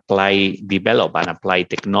 We develop and apply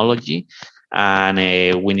technology, and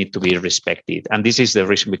we need to be respected. And this is the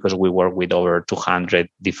reason, because we work with over 200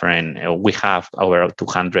 we have over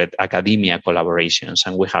 200 academia collaborations,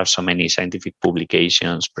 and we have so many scientific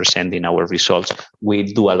publications presenting our results. We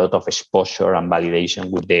do a lot of exposure and validation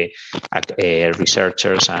with the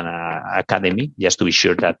researchers and academy, just to be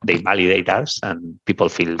sure that they validate us and people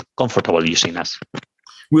feel comfortable using us.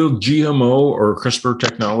 Will GMO or CRISPR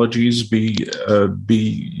technologies be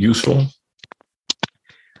useful?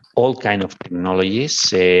 All kind of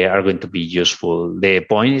technologies are going to be useful. The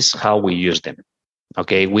point is how we use them.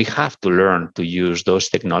 Okay, we have to learn to use those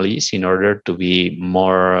technologies in order to be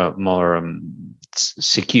more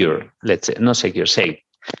secure. Let's say not secure, safe,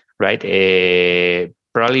 right?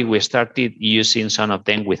 Probably we started using some of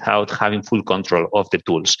them without having full control of the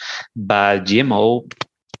tools. But GMO,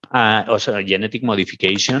 also genetic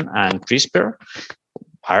modification, and CRISPR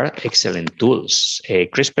are excellent tools.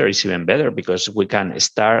 CRISPR is even better because we can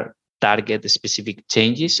target specific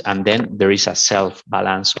changes, and then there is a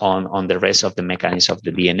self-balance on the rest of the mechanism of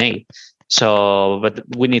the DNA. So, but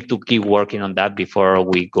we need to keep working on that before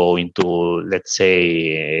we go into, let's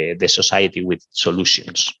say, the society with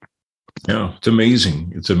solutions. Yeah, it's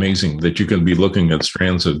amazing. It's amazing that you can be looking at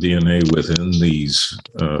strands of DNA within these,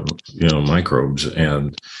 microbes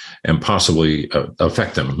and possibly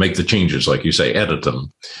affect them, make the changes, like you say, edit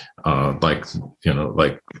them, like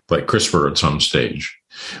CRISPR at some stage,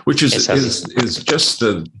 which is just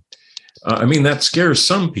the. I mean, that scares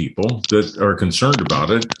some people that are concerned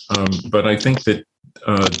about it, but I think that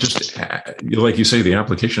just like you say, the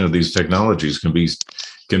application of these technologies can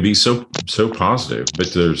be so positive,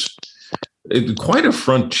 but there's quite a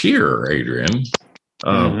frontier, Adrian.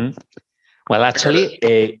 Well,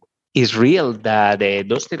 actually, it's real that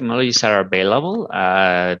those technologies are available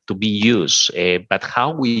to be used, but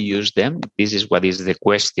how we use them, this is what is the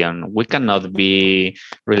question. We cannot be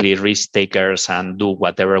really risk takers and do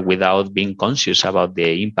whatever without being conscious about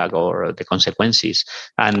the impact or the consequences.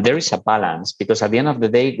 And there is a balance, because at the end of the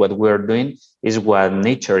day, what we're doing is what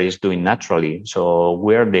nature is doing naturally. So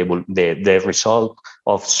we're the result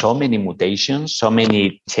of so many mutations, so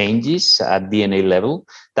many changes at DNA level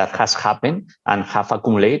that has happened and have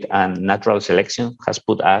accumulated, and natural selection has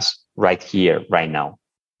put us right here, right now.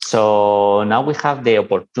 So now we have the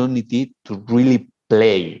opportunity to really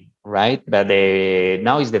play, right? But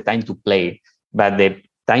now is the time to play, but the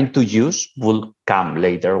time to use will come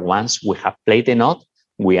later once we have played enough.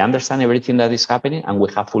 We understand everything that is happening, and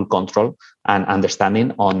we have full control and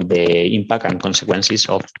understanding on the impact and consequences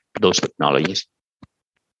of those technologies.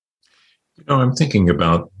 I'm thinking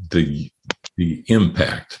about the the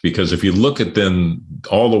impact, because if you look at then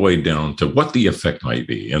all the way down to what the effect might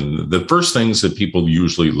be, and the first things that people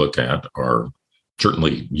usually look at are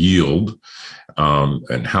certainly yield,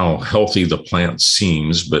 and how healthy the plant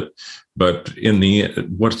seems, but in the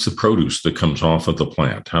what's the produce that comes off of the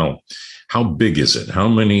plant? How big is it? How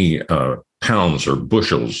many pounds or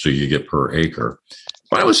bushels do you get per acre?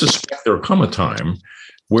 But I would suspect there'll come a time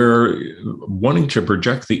where wanting to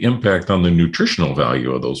project the impact on the nutritional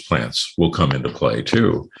value of those plants will come into play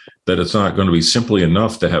too. That it's not going to be simply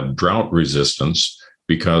enough to have drought resistance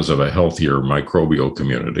because of a healthier microbial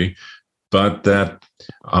community, but that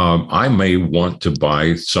I may want to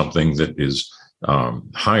buy something that is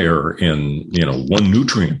higher in, one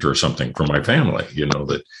nutrient or something for my family,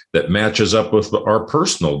 that matches up with our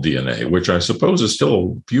personal DNA, which I suppose is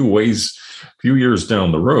still a few years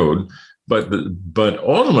down the road. But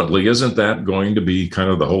ultimately, isn't that going to be kind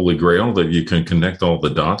of the holy grail, that you can connect all the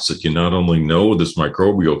dots, that you not only know this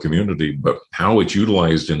microbial community, but how it's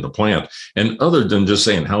utilized in the plant? And other than just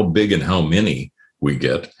saying how big and how many we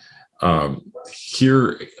get,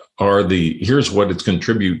 here's what it's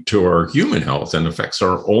contribute to our human health and affects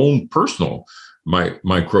our own personal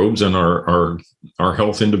microbes and our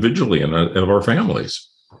health individually and of our families.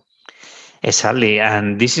 Exactly.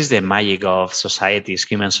 And this is the magic of societies,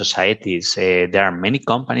 human societies. There are many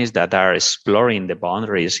companies that are exploring the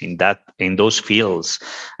boundaries in those fields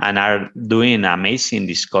and are doing amazing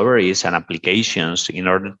discoveries and applications in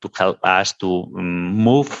order to help us to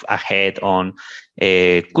move ahead on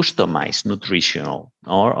customized nutritional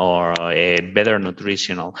or better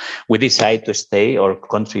nutritional. We decide to stay or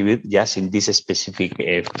contribute just in this specific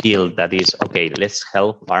field that is, okay, let's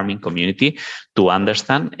help farming community to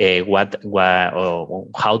understand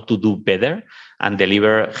how to do better and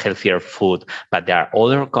deliver healthier food. But there are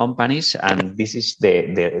other companies, and this is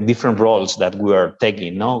the different roles that we are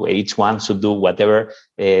taking. No, each one should do whatever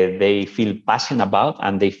they feel passionate about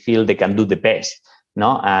and they feel they can do the best.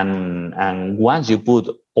 No, and once you put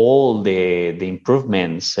all the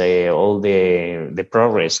improvements, all the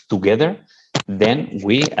progress together, then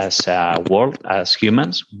we as a world, as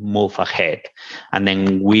humans, move ahead. And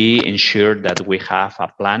then we ensure that we have a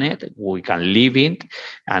planet we can live in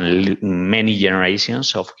and many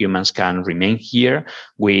generations of humans can remain here.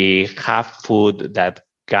 We have food that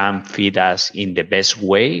can feed us in the best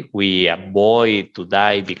way. We avoid to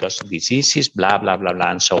die because of diseases, blah, blah, blah,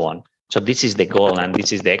 blah, and so on. So this is the goal, and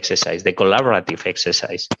this is the exercise, the collaborative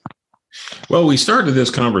exercise. Well, we started this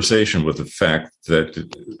conversation with the fact that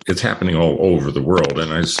it's happening all over the world.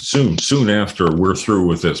 And I assume soon after we're through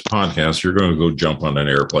with this podcast, you're going to go jump on an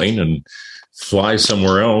airplane and fly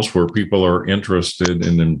somewhere else where people are interested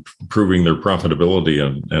in improving their profitability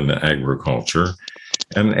in agriculture.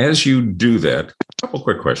 And as you do that, a couple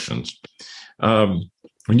quick questions.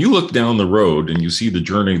 When you look down the road and you see the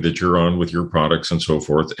journey that you're on with your products and so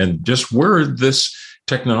forth, and just where this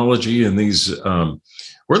technology and these,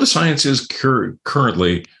 where the science is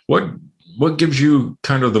currently, what gives you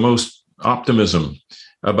kind of the most optimism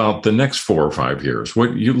about the next 4 or 5 years?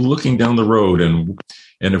 What you're looking down the road, and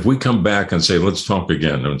if we come back and say, let's talk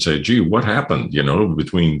again, and say, gee, what happened,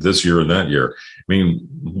 between this year and that year? I mean,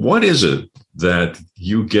 what is it that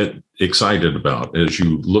you get excited about as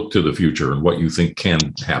you look to the future and what you think can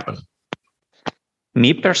happen?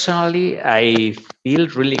 Me personally, I feel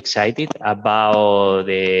really excited about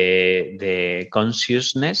the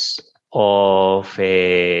consciousness of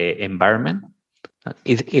environment.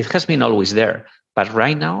 It has been always there, but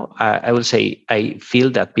right now, I will say I feel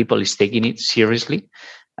that people is taking it seriously.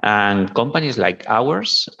 And companies like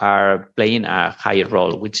ours are playing a higher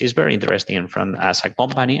role, which is very interesting. As a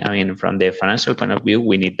company, from the financial point of view,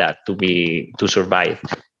 we need that to survive.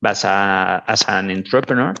 But as an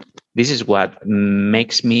entrepreneur, this is what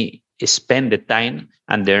makes me spend the time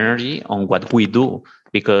and the energy on what we do.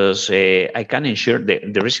 Because I can ensure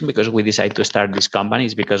the reason because we decided to start this company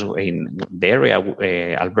is because in the area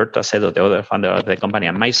Alberto Acedo, the other founder of the company,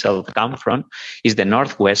 and myself come from, is the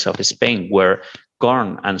northwest of Spain, where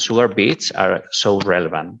corn and sugar beets are so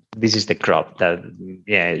relevant. This is the crop that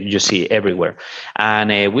you see everywhere,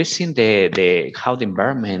 and we've seen how the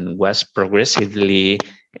environment was progressively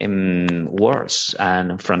worse,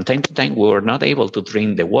 and from time to time we were not able to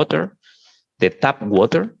drink the tap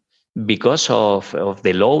water, because of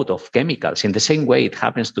the load of chemicals. In the same way, it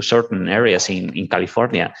happens to certain areas in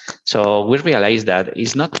California. So we realized that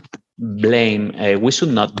it's not blame. We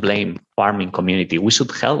should not blame farming community. We should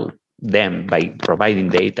help them by providing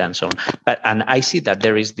data and so on. And I see that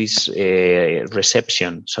there is this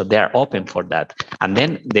reception, so they are open for that. And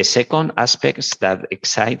then the second aspect that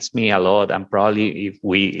excites me a lot, and probably if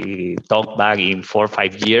we talk back in 4 or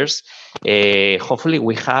 5 years, hopefully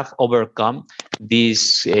we have overcome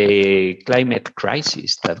this climate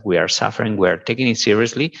crisis that we are suffering. We are taking it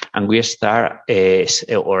seriously, and we start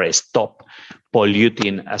or stop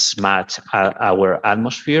polluting as much our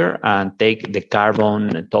atmosphere and take the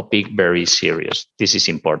carbon topic very serious. This is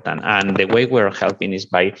important. And the way we're helping is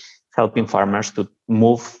by helping farmers to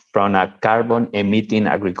move from a carbon emitting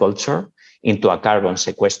agriculture into a carbon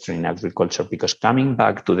sequestering agriculture, because coming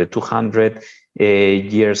back to the 200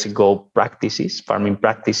 years ago farming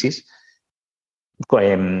practices,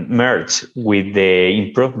 merge with the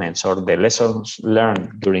improvements or the lessons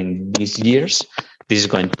learned during these years, this is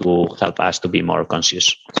going to help us to be more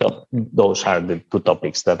conscious. So those are the two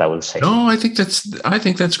topics that I will say. No, I think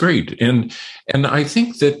that's great, and I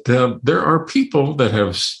think that there are people that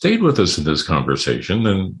have stayed with us in this conversation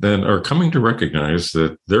and then are coming to recognize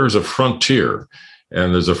that there is a frontier,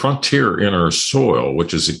 and there's a frontier in our soil,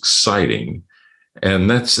 which is exciting, and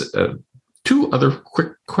that's two other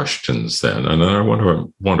quick questions then, and then I want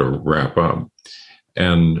to wrap up.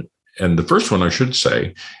 And the first one I should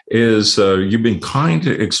say is you've been kind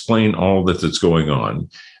to explain all that's going on.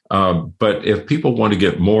 But if people want to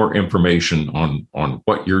get more information on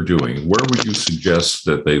what you're doing, where would you suggest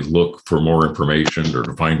that they look for more information, or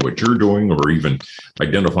to find what you're doing, or even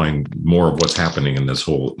identifying more of what's happening in this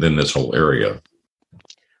whole area?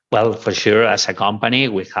 Well, for sure, as a company,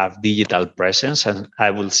 we have digital presence, and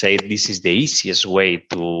I will say this is the easiest way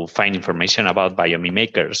to find information about Biomi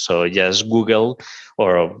Makers. So just Google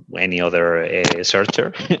or any other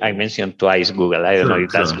searcher. I mentioned twice Google. I don't know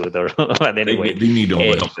if that's good or but anyway. They need all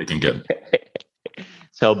the help they can get.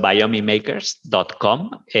 So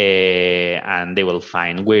biomimakers.com, and they will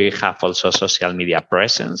find. We have also social media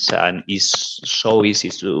presence, and it's so easy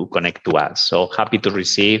to connect to us. So happy to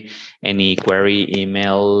receive any query,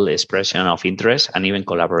 email, expression of interest, and even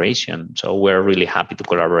collaboration. So we're really happy to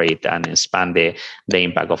collaborate and expand the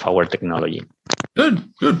impact of our technology.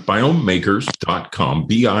 Good. Biomakers.com,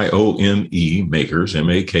 BIOME makers,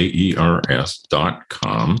 MAKERS.com.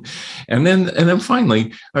 And then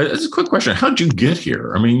finally, it's a quick question. How'd you get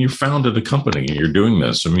here? I mean, you founded a company and you're doing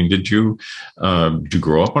this. I mean, did you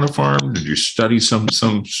grow up on a farm? Did you study some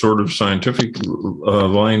sort of scientific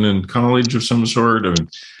line in college of some sort?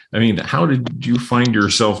 I mean, how did you find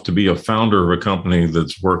yourself to be a founder of a company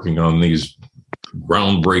that's working on these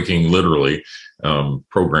groundbreaking, literally,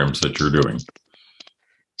 programs that you're doing?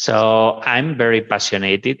 So I'm very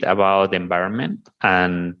passionate about environment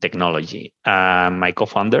and technology. My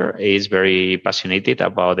co-founder is very passionate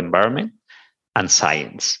about environment and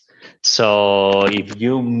science. So if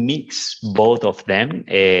you mix both of them,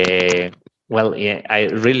 I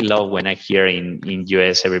really love when I hear in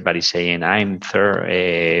US everybody saying I'm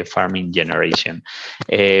third farming generation.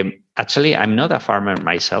 Actually, I'm not a farmer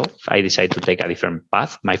myself. I decided to take a different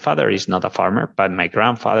path. My father is not a farmer, but my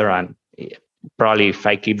grandfather and probably if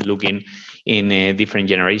I keep looking in different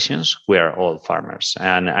generations, we are all farmers.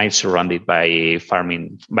 And I'm surrounded by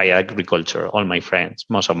farming, by agriculture. All my friends,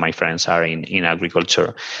 most of my friends are in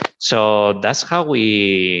agriculture. So that's how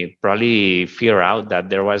we probably figure out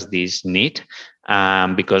that there was this need.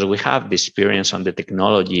 Because we have the experience on the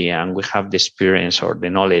technology and we have the experience or the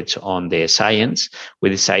knowledge on the science, we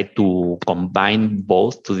decided to combine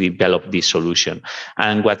both to develop this solution.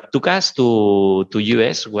 And what took us to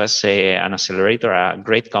US was an accelerator, a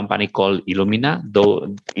great company called Illumina.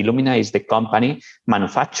 Though Illumina is the company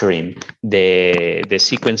manufacturing the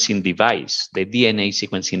sequencing device, the DNA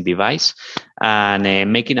sequencing device, and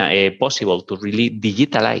making it possible to really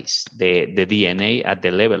digitalize the DNA at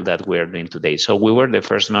the level that we're doing today. So we were the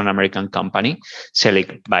first non-American company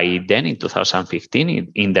selected by then in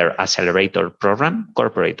 2015 in their accelerator program,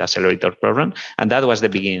 corporate accelerator program. And that was the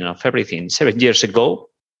beginning of everything. 7 years ago,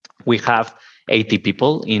 we have 80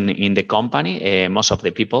 people in the company. Most of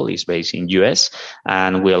the people is based in US,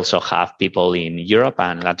 and we also have people in Europe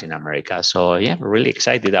and Latin America. So yeah, we're really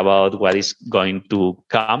excited about what is going to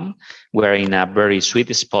come. We're in a very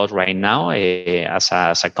sweet spot right now. As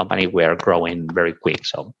a company, we are growing very quick.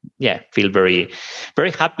 So yeah, feel very,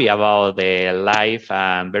 very happy about the life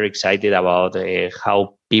and very excited about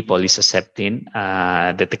how people is accepting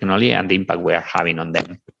the technology and the impact we are having on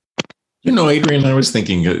them. You know, Adrian, I was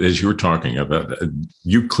thinking as you were talking about it,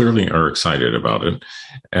 you clearly are excited about it.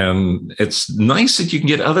 And it's nice that you can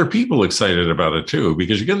get other people excited about it too,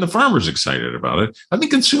 because you're getting the farmers excited about it. I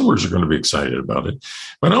think consumers are going to be excited about it.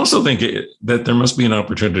 But I also think that there must be an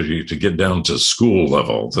opportunity to get down to school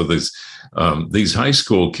level. So these high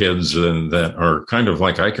school kids that are kind of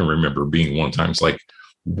like, I can remember being one time, it's like,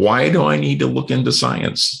 why do I need to look into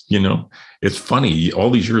science? You know, it's funny.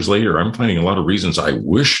 All these years later, I'm finding a lot of reasons I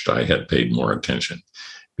wished I had paid more attention,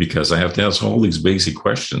 because I have to ask all these basic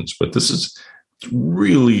questions. But this is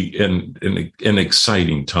really an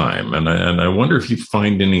exciting time. And I wonder if you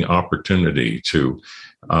find any opportunity to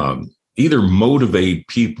either motivate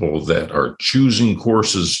people that are choosing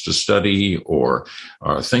courses to study or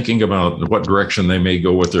are thinking about what direction they may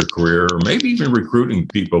go with their career, or maybe even recruiting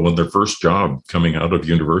people in their first job coming out of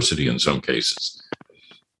university in some cases.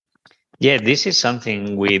 Yeah, this is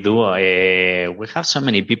something we do. We have so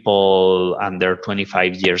many people under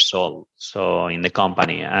 25 years old, so in the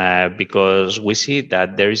company, because we see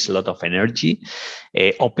that there is a lot of energy,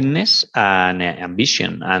 openness, and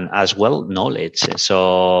ambition, and as well knowledge.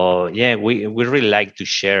 So yeah, we really like to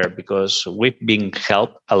share because we've been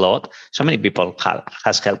helped a lot. So many people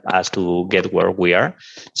has helped us to get where we are.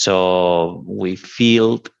 So we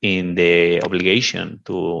feel in the obligation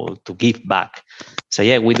to give back. So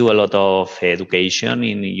yeah, we do a lot of education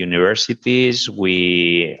in universities.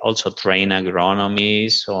 We also train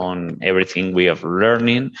agronomists on everything we are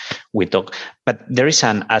learning. We talk, but there is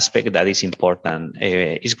an aspect that is important.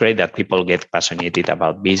 It's great that people get passionate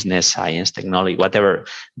about business, science, technology, whatever,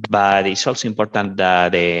 but it's also important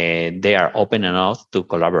that they are open enough to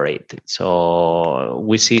collaborate. So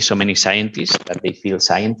we see so many scientists that they feel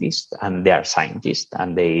scientists and they are scientists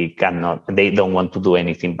and they don't want to do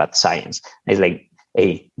anything but science. It's like,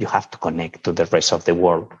 hey, you have to connect to the rest of the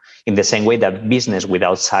world in the same way that business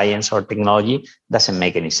without science or technology doesn't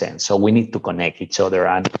make any sense. So we need to connect each other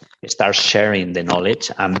and start sharing the knowledge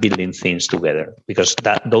and building things together, because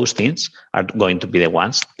those things are going to be the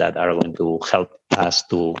ones that are going to help us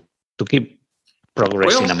to keep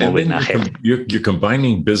progressing and moving ahead. You're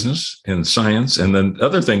combining business and science. And then the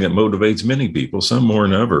other thing that motivates many people, some more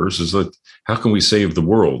than others, is that how can we save the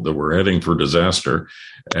world, that we're heading for disaster?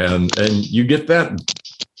 And you get that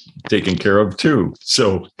taken care of too.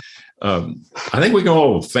 So I think we can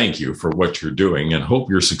all thank you for what you're doing and hope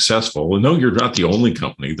you're successful. I know you're not the only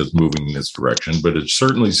company that's moving in this direction, but it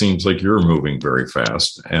certainly seems like you're moving very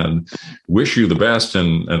fast, and wish you the best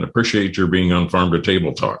and appreciate your being on Farm to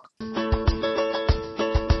Table Talk.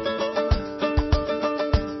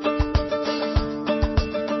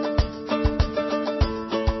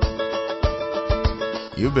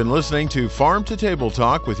 You've been listening to Farm to Table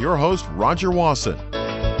Talk with your host, Roger Wasson.